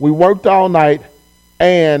 We worked all night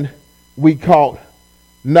and we caught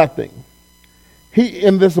nothing.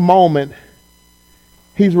 In this moment,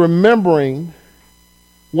 he's remembering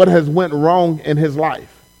what has went wrong in his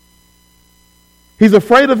life. He's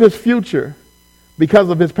afraid of his future because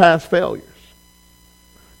of his past failures.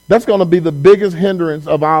 That's going to be the biggest hindrance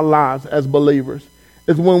of our lives as believers,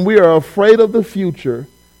 is when we are afraid of the future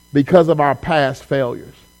because of our past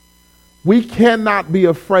failures. We cannot be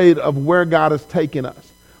afraid of where God is taking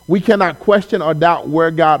us. We cannot question or doubt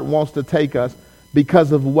where God wants to take us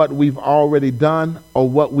because of what we've already done or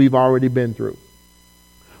what we've already been through.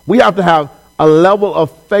 We have to have a level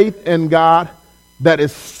of faith in God that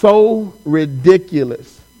is so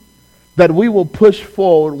ridiculous that we will push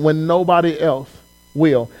forward when nobody else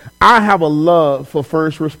will. I have a love for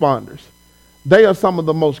first responders. They are some of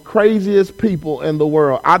the most craziest people in the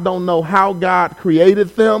world. I don't know how God created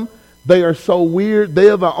them. They are so weird. They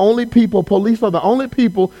are the only people, police are the only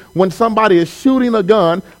people, when somebody is shooting a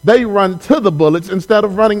gun, they run to the bullets instead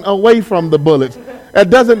of running away from the bullets. It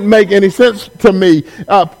doesn't make any sense to me.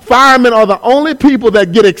 Firemen are the only people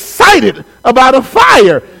that get excited about a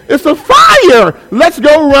fire. It's a fire. Let's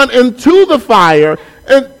go run into the fire,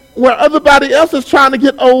 and where everybody else is trying to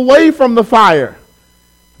get away from the fire.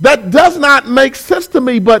 That does not make sense to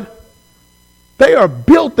me, but they are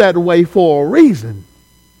built that way for a reason.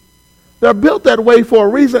 They're built that way for a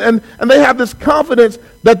reason, and they have this confidence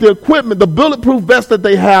that the equipment, the bulletproof vest that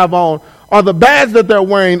they have on, or the badge that they're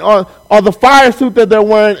wearing, or the fire suit that they're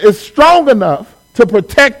wearing is strong enough to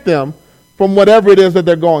protect them from whatever it is that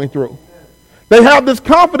they're going through. They have this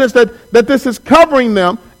confidence that this is covering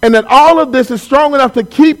them, and that all of this is strong enough to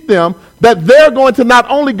keep them, that they're going to not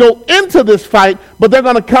only go into this fight, but they're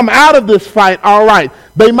going to come out of this fight all right.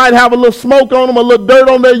 They might have a little smoke on them, a little dirt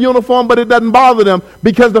on their uniform, but it doesn't bother them,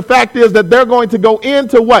 because the fact is that they're going to go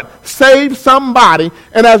into what? Save somebody,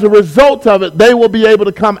 and as a result of it, they will be able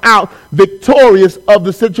to come out victorious of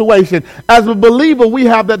the situation. As a believer, we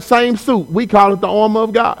have that same suit. We call it the armor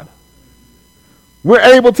of God. We're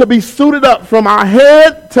able to be suited up from our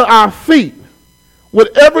head to our feet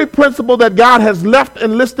with every principle that God has left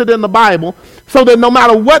and listed in the Bible, so that no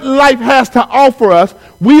matter what life has to offer us,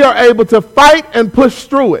 we are able to fight and push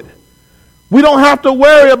through it. We don't have to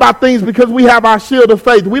worry about things because we have our shield of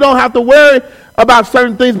faith. We don't have to worry about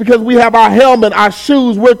certain things because we have our helmet, our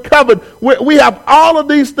shoes, we're covered. We have all of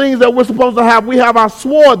these things that we're supposed to have. We have our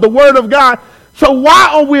sword, the word of God. So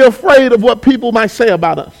why are we afraid of what people might say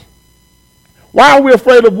about us? Why are we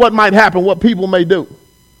afraid of what might happen, what people may do?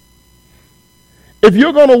 If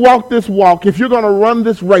you're going to walk this walk, if you're going to run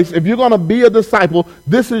this race, if you're going to be a disciple,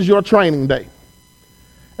 this is your training day.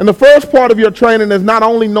 And the first part of your training is not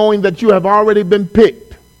only knowing that you have already been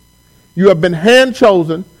picked, you have been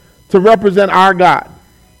hand-chosen to represent our God.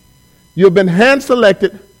 You have been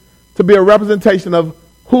hand-selected to be a representation of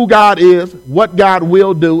who God is, what God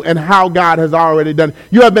will do, and how God has already done it.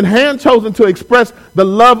 You have been hand-chosen to express the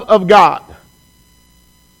love of God.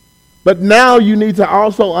 But now you need to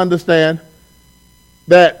also understand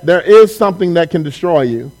that there is something that can destroy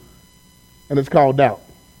you, and it's called doubt.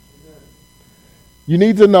 You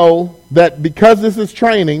need to know that because this is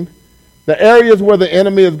training, the areas where the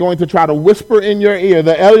enemy is going to try to whisper in your ear,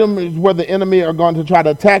 the areas where the enemy are going to try to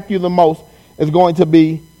attack you the most, is going to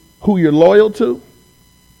be who you're loyal to.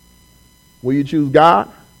 Will you choose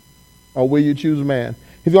God, or will you choose man?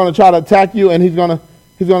 He's going to try to attack you, and he's going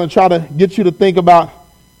to try to get you to think about,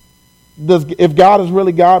 if God is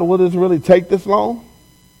really God, will this really take this long?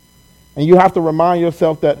 And you have to remind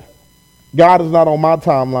yourself that God is not on my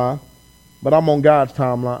timeline, but I'm on God's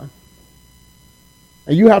timeline.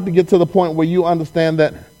 And you have to get to the point where you understand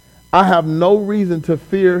that I have no reason to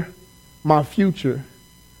fear my future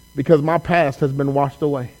because my past has been washed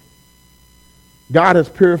away. God has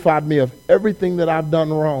purified me of everything that I've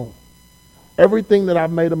done wrong, everything that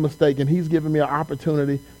I've made a mistake, and he's given me an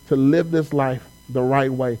opportunity to live this life the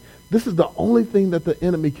right way. This is the only thing that the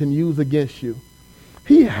enemy can use against you.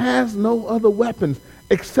 He has no other weapons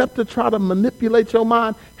except to try to manipulate your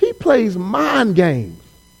mind. He plays mind games.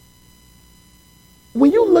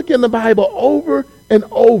 When you look in the Bible over and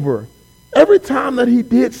over, every time that he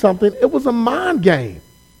did something, it was a mind game.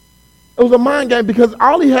 It was a mind game because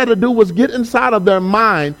all he had to do was get inside of their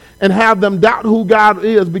mind and have them doubt who God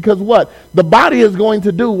is, because what? The body is going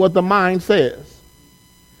to do what the mind says.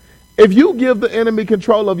 If you give the enemy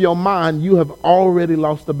control of your mind, you have already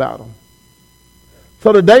lost the battle.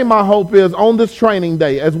 So today my hope is, on this training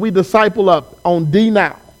day, as we disciple up on D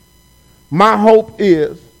Now, my hope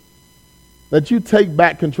is that you take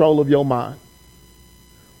back control of your mind.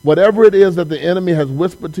 Whatever it is that the enemy has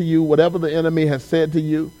whispered to you, whatever the enemy has said to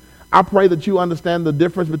you, I pray that you understand the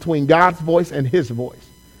difference between God's voice and his voice,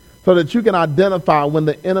 so that you can identify when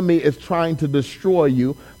the enemy is trying to destroy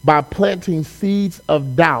you by planting seeds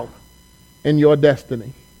of doubt in your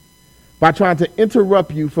destiny. by trying to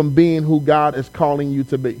interrupt you from being who God is calling you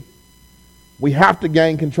to be. We have to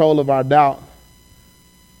gain control of our doubt.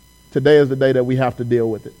 Today is the day that we have to deal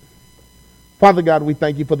with it. Father God, we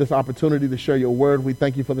thank you for this opportunity to share your word. We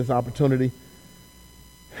thank you for this opportunity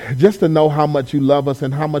just to know how much you love us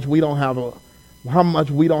and how much we don't have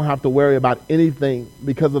to worry about anything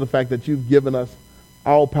because of the fact that you've given us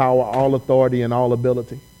all power, all authority, and all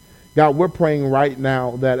ability. God, we're praying right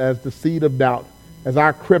now that as the seed of doubt, as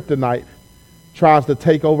our kryptonite tries to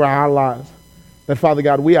take over our lives, that, Father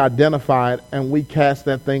God, we identify it and we cast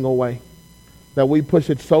that thing away. That we push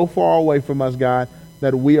it so far away from us, God,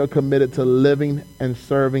 that we are committed to living and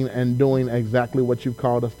serving and doing exactly what you've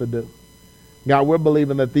called us to do. God, we're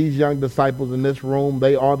believing that these young disciples in this room,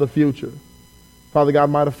 they are the future. Father God,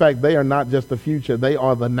 matter of fact, they are not just the future, they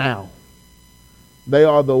are the now. They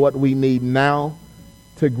are what we need now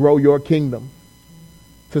to grow your kingdom,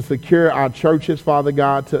 to secure our churches, Father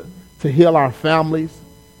God, to heal our families,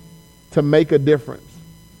 to make a difference.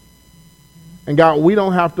 And God, we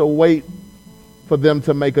don't have to wait for them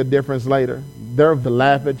to make a difference later. They're to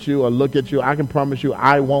laugh at you or look at you. I can promise you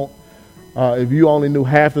I won't. If you only knew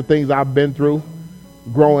half the things I've been through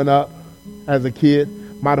growing up as a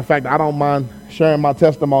kid. Matter of fact, I don't mind sharing my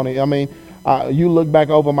testimony. I mean, you look back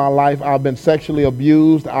over my life, I've been sexually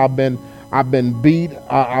abused. I've been beat.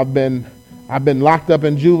 I've been locked up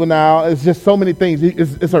in juvenile. It's just so many things.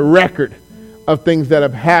 It's a record of things that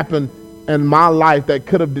have happened in my life that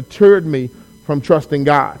could have deterred me from trusting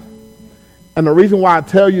God. And the reason why I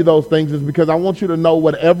tell you those things is because I want you to know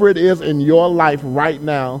whatever it is in your life right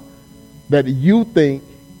now that you think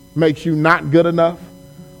makes you not good enough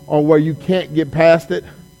or where you can't get past it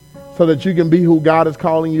so that you can be who God is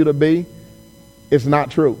calling you to be, it's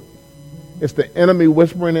not true. It's the enemy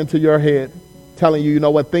whispering into your head, telling you, you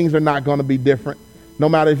know what, things are not going to be different. No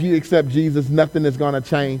matter if you accept Jesus, nothing is going to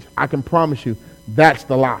change. I can promise you, that's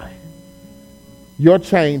the lie. Your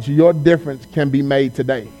change, your difference can be made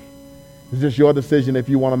today. It's just your decision if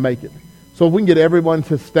you want to make it. So if we can get everyone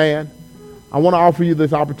to stand, I want to offer you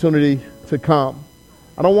this opportunity to come.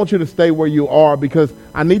 I don't want you to stay where you are because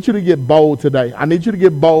I need you to get bold today. I need you to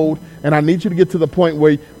get bold, and I need you to get to the point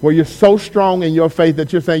where you're so strong in your faith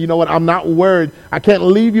that you're saying, you know what, I'm not worried. I can't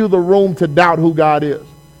leave you the room to doubt who God is.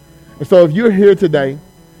 And so if you're here today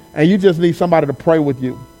and you just need somebody to pray with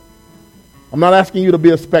you, I'm not asking you to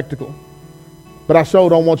be a spectacle, but I sure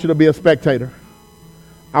don't want you to be a spectator.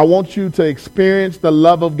 I want you to experience the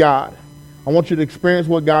love of God. I want you to experience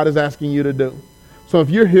what God is asking you to do. So if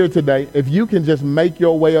you're here today, if you can just make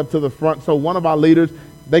your way up to the front so one of our leaders,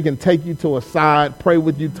 they can take you to a side, pray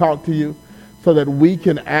with you, talk to you, so that we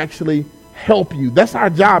can actually help you. That's our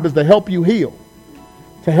job, is to help you heal.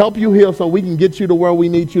 To help you heal so we can get you to where we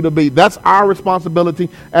need you to be. That's our responsibility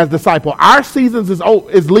as disciples. Our seasons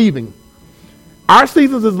is leaving. Our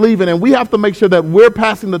seasons is leaving, and we have to make sure that we're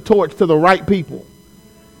passing the torch to the right people.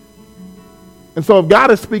 And so if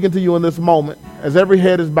God is speaking to you in this moment, as every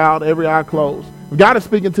head is bowed, every eye closed, if God is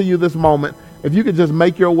speaking to you this moment, if you could just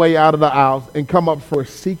make your way out of the aisles and come up for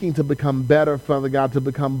seeking to become better, Father God, to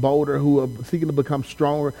become bolder, who are seeking to become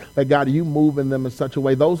stronger, that God, you move in them in such a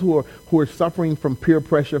way. Those who are suffering from peer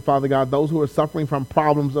pressure, Father God, those who are suffering from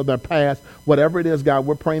problems of their past, whatever it is, God,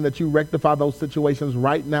 we're praying that you rectify those situations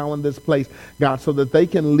right now in this place, God, so that they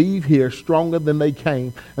can leave here stronger than they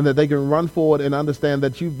came and that they can run forward and understand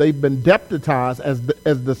that they've been deputized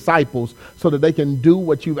as disciples so that they can do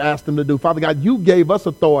what you've asked them to do. Father God, you gave us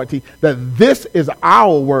authority that this is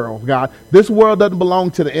our world, God. This world doesn't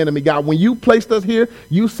belong to the enemy, God. When you placed us here,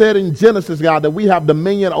 you said in Genesis, God, that we have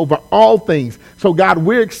dominion over all things. So, God,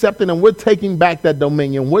 we're accepting and we're taking back that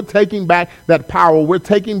dominion. We're taking back that power. We're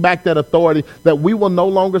taking back that authority, that we will no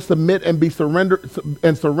longer submit and be surrender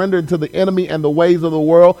to the enemy and the ways of the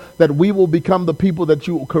world, that we will become the people that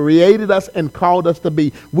you created us and called us to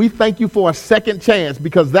be. We thank you for a second chance,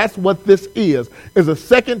 because that's what this is a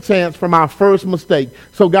second chance from our first mistake.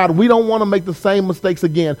 So, God, we don't want to make the same mistakes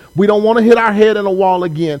again. We don't want to hit our head in a wall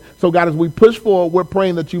again. So, God, as we push forward, we're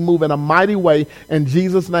praying that you move in a mighty way. In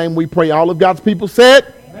Jesus' name we pray. All of God's people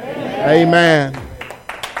said, Amen. Amen.